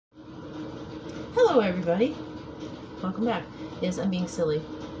Hello everybody, welcome back. Yes, I'm being silly.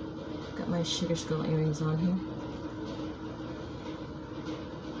 Got my sugar skull earrings on here.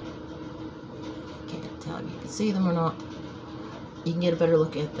 Can't tell if you can see them or not. You can get a better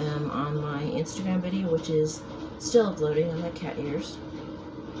look at them on my Instagram video, which is still uploading on my cat ears.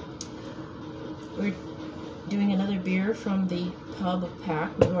 We're doing another beer from the pub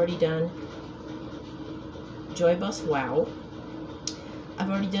pack. We've already done Joy Bus Wow. I've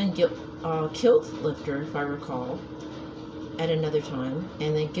already done Kilt Lifter, if I recall, at another time,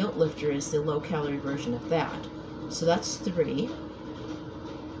 and then Guilt Lifter is the low-calorie version of that. So that's 3.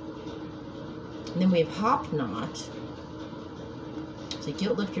 And then we have Hop Knot. So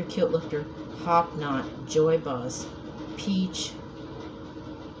Guilt Lifter, Kilt Lifter, Hop Knot, Joy Buzz, Peach,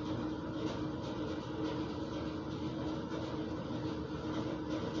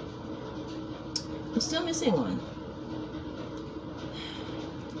 I'm still missing one.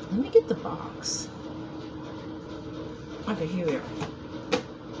 Let me get the box. Okay, here we are.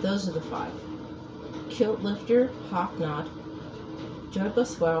 Those are the 5. Kilt Lifter, Hop Knot, Joy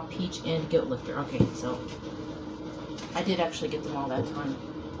Bus Wow, Peach, and Guilt Lifter. Okay, so I did actually get them all that time.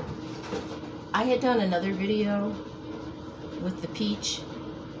 I had done another video with the Peach,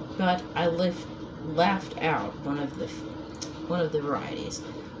 but I left out one of the varieties.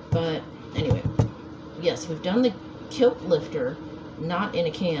 But anyway, yes, we've done the Kilt Lifter, not in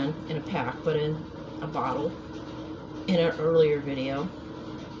a can, in a pack, but in a bottle, in an earlier video,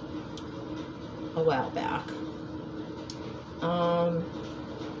 a while back.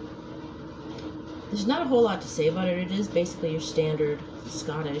 There's not a whole lot to say about it. It is basically your standard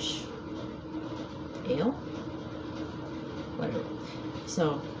Scottish ale, whatever.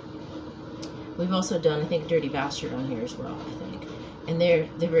 So, we've also done, I think, Dirty Bastard on here as well, I think. And they're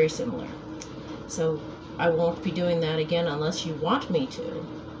very similar. So, I won't be doing that again unless you want me to.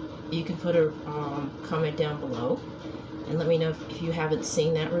 You can put a comment down below and let me know if you haven't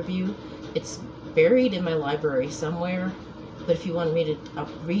seen that review. It's buried in my library somewhere, but if you want me to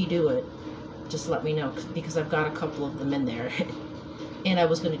redo it, just let me know, because I've got a couple of them in there. And I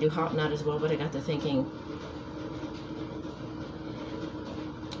was going to do Hop Knot as well, but I got to thinking,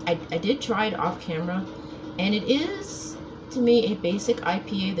 I did try it off camera, and it is, to me, a basic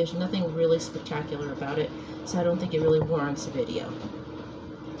IPA. There's nothing really spectacular about it, so I don't think it really warrants a video,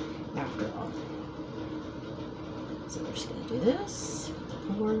 after all. So we're just going to do this,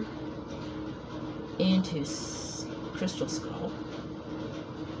 pour into Crystal Skull.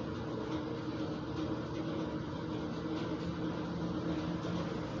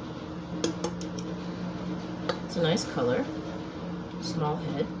 It's a nice color, small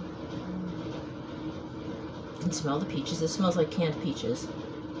head. You can smell the peaches. It smells like canned peaches.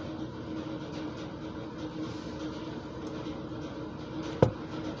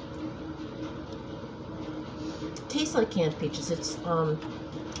 It tastes like canned peaches. It's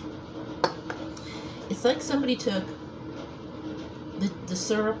like somebody took the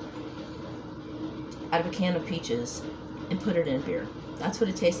syrup out of a can of peaches and put it in beer. That's what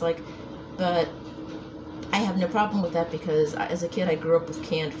it tastes like. But I have no problem with that, because as a kid I grew up with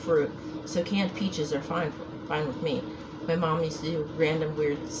canned fruit, so canned peaches are fine with me. My mom used to do random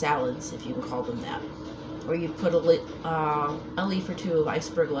weird salads, if you can call them that, where you put a leaf or 2 of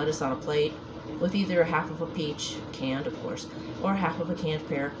iceberg lettuce on a plate with either a half of a peach, canned of course, or half of a canned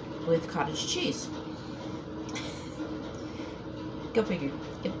pear with cottage cheese. Go figure.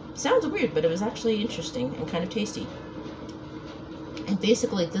 It sounds weird, but it was actually interesting and kind of tasty. And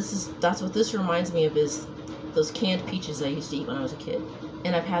basically that's what this reminds me of, is those canned peaches I used to eat when I was a kid.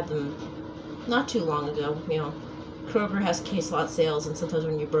 And I've had them not too long ago. You know, Kroger has case lot sales, and sometimes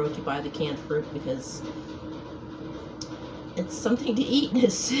when you're broke you buy the canned fruit because it's something to eat and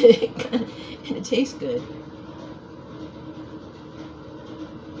and it tastes good.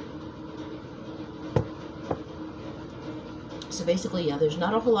 So basically, yeah, there's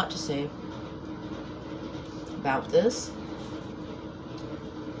not a whole lot to say about this.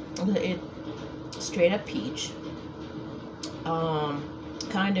 It's straight up peach.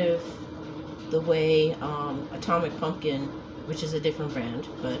 Kind of the way Atomic Pumpkin, which is a different brand,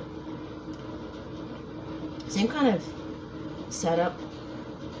 but same kind of setup,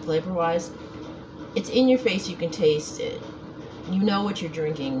 flavor-wise. It's in your face, you can taste it. You know what you're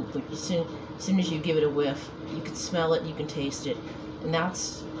drinking, but as soon as you give it a whiff, you can smell it, you can taste it. And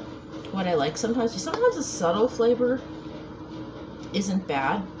that's what I like. Sometimes a subtle flavor isn't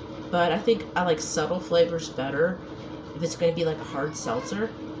bad, but I think I like subtle flavors better if it's going to be like a hard seltzer.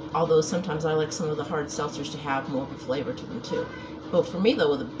 Although sometimes I like some of the hard seltzers to have more of a flavor to them too. But for me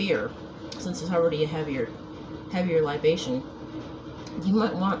though, with a beer, since it's already a heavier libation, you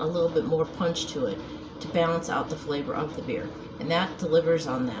might want a little bit more punch to it to balance out the flavor of the beer. And that delivers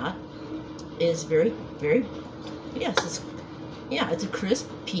on that. Is very, very, yes, it's a crisp,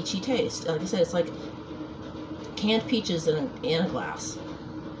 peachy taste. Like I said, it's like canned peaches in a glass.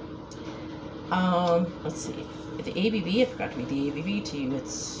 Let's see. The ABV, I forgot to read the ABV to you.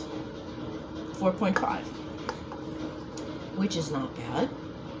 It's 4.5, which is not bad.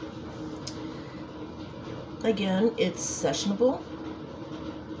 Again, it's sessionable.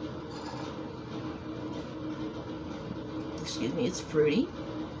 Excuse me, it's fruity.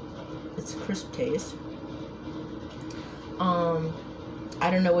 It's a crisp taste. I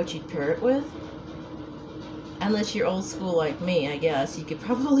don't know what you'd pair it with. Unless you're old school like me, I guess. You could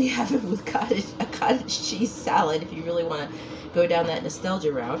probably have it with a cottage cheese salad if you really want to go down that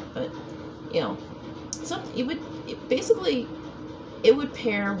nostalgia route. But, you know, it would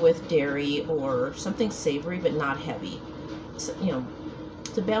pair with dairy or something savory but not heavy. So, you know,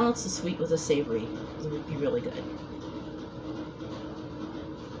 to balance the sweet with the savory, it would be really good.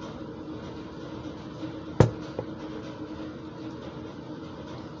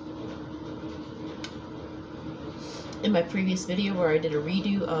 In my previous video where I did a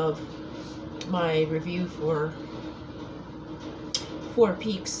redo of my review for Four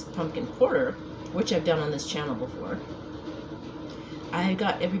Peaks Pumpkin Porter, which I've done on this channel before, I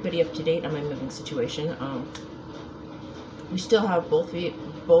got everybody up to date on my moving situation. We still have both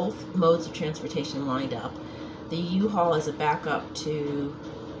modes of transportation lined up. The U-Haul as a backup to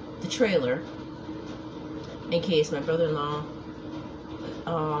the trailer in case my brother-in-law,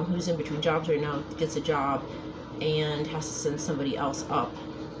 who's in between jobs right now, gets a job and has to send somebody else up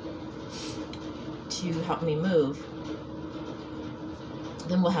to help me move.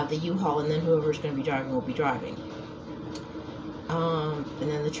 Then we'll have the U-Haul, and then whoever's going to be driving will be driving. And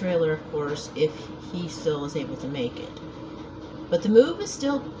then the trailer, of course, if he still is able to make it. But the move is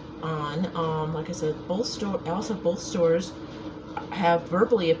still on. Like I said, both stores have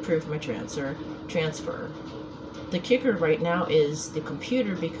verbally approved my transfer. The kicker right now is the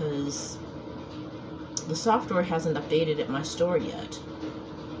computer, because the software hasn't updated at my store yet.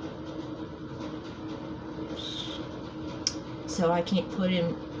 So I can't put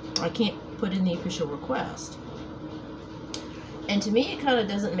in the official request. And to me, it kind of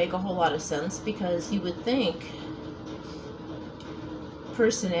doesn't make a whole lot of sense, because you would think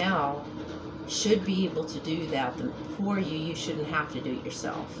personnel should be able to do that for you. You shouldn't have to do it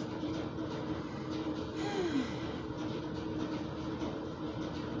yourself.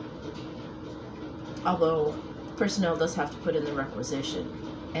 Although personnel does have to put in the requisition.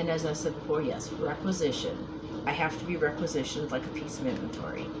 And as I said before, yes, requisition. I have to be requisitioned like a piece of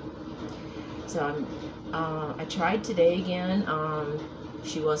inventory. So I tried today again.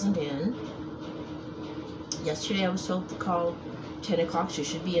 She wasn't in. Yesterday I was told to call 10 o'clock. She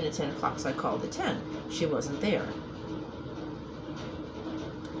should be in at 10 o'clock, so I called at 10. She wasn't there.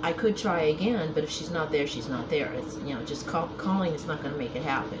 I could try again, but if she's not there, she's not there. It's, you know, just calling is not going to make it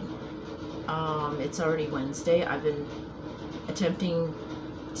happen. It's already Wednesday. I've been attempting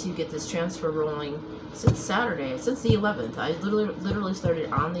to get this transfer rolling since Saturday, since the 11th. I literally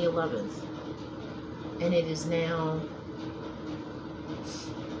started on the 11th. And it is now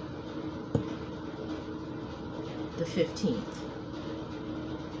the 15th.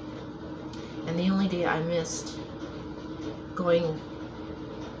 And the only day I missed going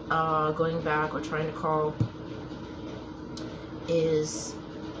back or trying to call is,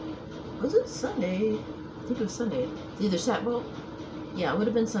 was it Sunday? I think it was Sunday. Either Saturday, well, yeah, it would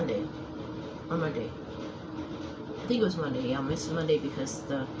have been Sunday or Monday. I think it was Monday. Yeah, I missed Monday because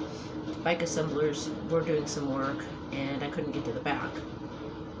the bike assemblers were doing some work and I couldn't get to the back.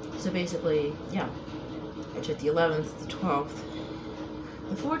 So basically, yeah, I took the 11th, the 12th,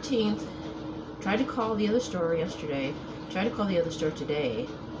 the 14th, tried to call the other store yesterday, tried to call the other store today.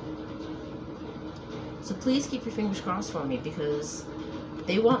 So please keep your fingers crossed for me, because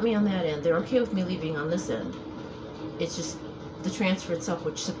they want me on that end. They're okay with me leaving on this end. It's just the transfer itself,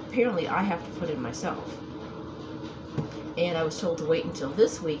 which apparently I have to put in myself. And I was told to wait until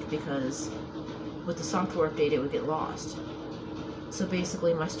this week because with the software update it would get lost. So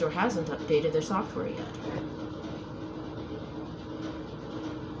basically my store hasn't updated their software yet.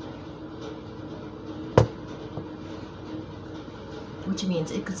 Which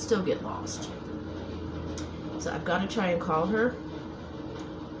means it could still get lost. So I've got to try and call her.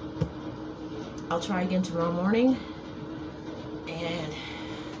 I'll try again tomorrow morning. And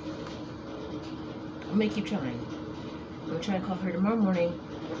I'm going to keep trying. I'm going to try and call her tomorrow morning.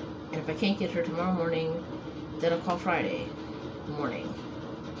 And if I can't get her tomorrow morning, then I'll call Friday morning.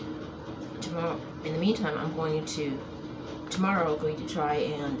 Tomorrow, in the meantime, I'm going to tomorrow I'm going to try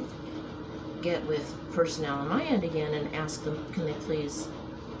and get with personnel on my end again and ask them, can they please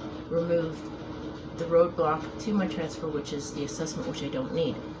remove the roadblock to my transfer, which is the assessment, which I don't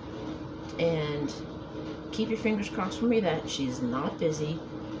need. And keep your fingers crossed for me that she's not busy,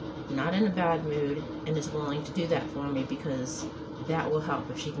 not in a bad mood, and is willing to do that for me, because that will help.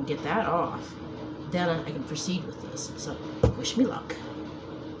 If she can get that off, then I can proceed with this. So wish me luck.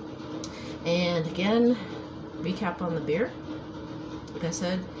 And again, recap on the beer. Like I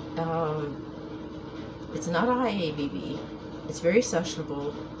said, it's not a high ABV. It's very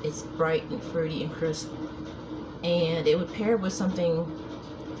sessionable. It's bright and fruity and crisp, and it would pair with something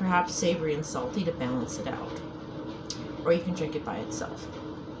perhaps savory and salty to balance it out, or you can drink it by itself.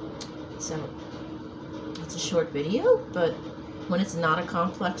 So it's a short video, but when it's not a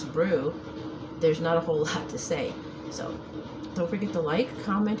complex brew, there's not a whole lot to say. So don't forget to like,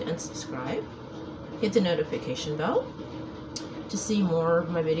 comment, and subscribe. Hit the notification bell to see more of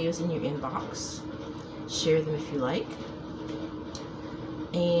my videos in your inbox. Share them if you like.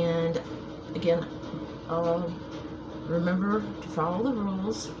 And again, remember to follow the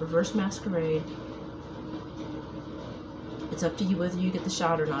rules. Reverse masquerade. It's up to you whether you get the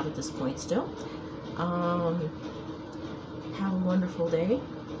shot or not at this point still. Have a wonderful day.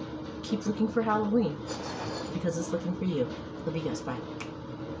 Keep looking for Halloween, because it's looking for you. Love you guys. Bye.